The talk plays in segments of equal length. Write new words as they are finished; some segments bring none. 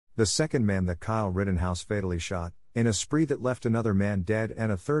the second man that Kyle Rittenhouse fatally shot, in a spree that left another man dead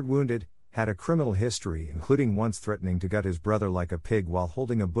and a third wounded, had a criminal history including once threatening to gut his brother like a pig while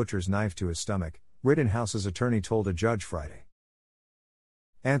holding a butcher's knife to his stomach, Rittenhouse's attorney told a judge Friday.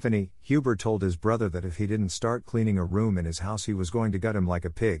 Anthony Huber told his brother that if he didn't start cleaning a room in his house he was going to gut him like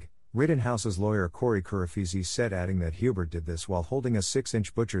a pig, Rittenhouse's lawyer Corey Kurafisi said, adding that Huber did this while holding a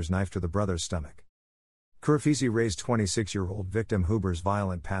 6-inch butcher's knife to the brother's stomach. Kurafisi raised 26-year-old victim Huber's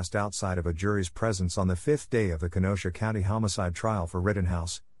violent past outside of a jury's presence on the fifth day of the Kenosha County homicide trial for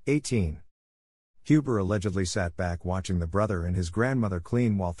Rittenhouse, 18. Huber allegedly sat back watching the brother and his grandmother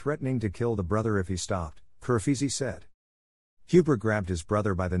clean while threatening to kill the brother if he stopped, Kurafisi said. Huber grabbed his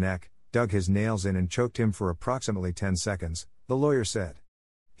brother by the neck, dug his nails in and choked him for approximately 10 seconds, the lawyer said.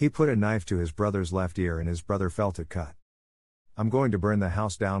 He put a knife to his brother's left ear and his brother felt it cut. "I'm going to burn the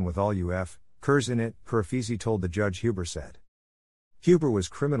house down with all you Kers in it," Kurafisi told the judge, Huber said. Huber was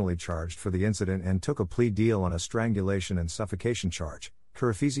criminally charged for the incident and took a plea deal on a strangulation and suffocation charge,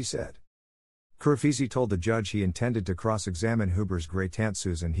 Kurafisi said. Kurafisi told the judge he intended to cross-examine Huber's great-aunt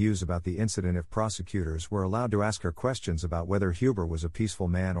Susan Hughes about the incident if prosecutors were allowed to ask her questions about whether Huber was a peaceful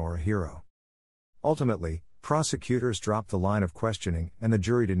man or a hero. Ultimately, prosecutors dropped the line of questioning and the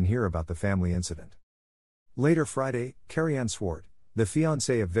jury didn't hear about the family incident. Later Friday, Carrie-Ann Swart, the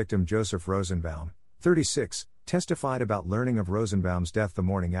fiancée of victim Joseph Rosenbaum, 36, testified about learning of Rosenbaum's death the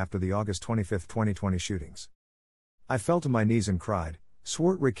morning after the August 25, 2020 shootings. "I fell to my knees and cried,"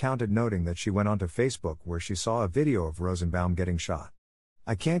 Swart recounted, noting that she went onto Facebook where she saw a video of Rosenbaum getting shot.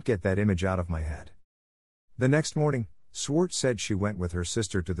 "I can't get that image out of my head." The next morning, Swart said she went with her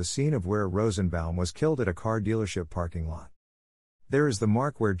sister to the scene of where Rosenbaum was killed at a car dealership parking lot. "There is the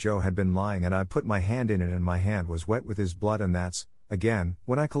mark where Joe had been lying and I put my hand in it and my hand was wet with his blood and that's, again,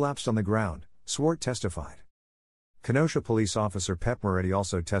 when I collapsed on the ground," Swart testified. Kenosha police officer Pep Moretti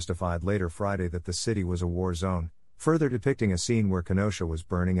also testified later Friday that the city was a war zone, further depicting a scene where Kenosha was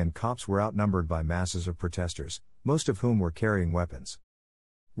burning and cops were outnumbered by masses of protesters, most of whom were carrying weapons.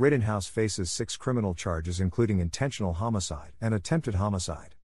 Rittenhouse faces 6 criminal charges including intentional homicide and attempted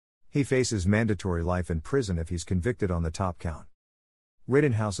homicide. He faces mandatory life in prison if he's convicted on the top count.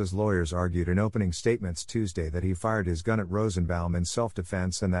 Rittenhouse's lawyers argued in opening statements Tuesday that he fired his gun at Rosenbaum in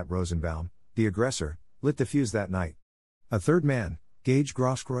self-defense and that Rosenbaum, the aggressor, lit the fuse that night. A third man, Gage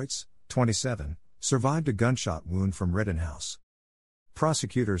Grosskreutz, 27, survived a gunshot wound from Rittenhouse.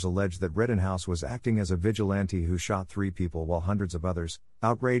 Prosecutors alleged that Rittenhouse was acting as a vigilante who shot 3 people while hundreds of others,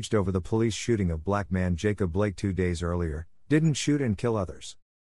 outraged over the police shooting of black man Jacob Blake 2 days earlier, didn't shoot and kill others.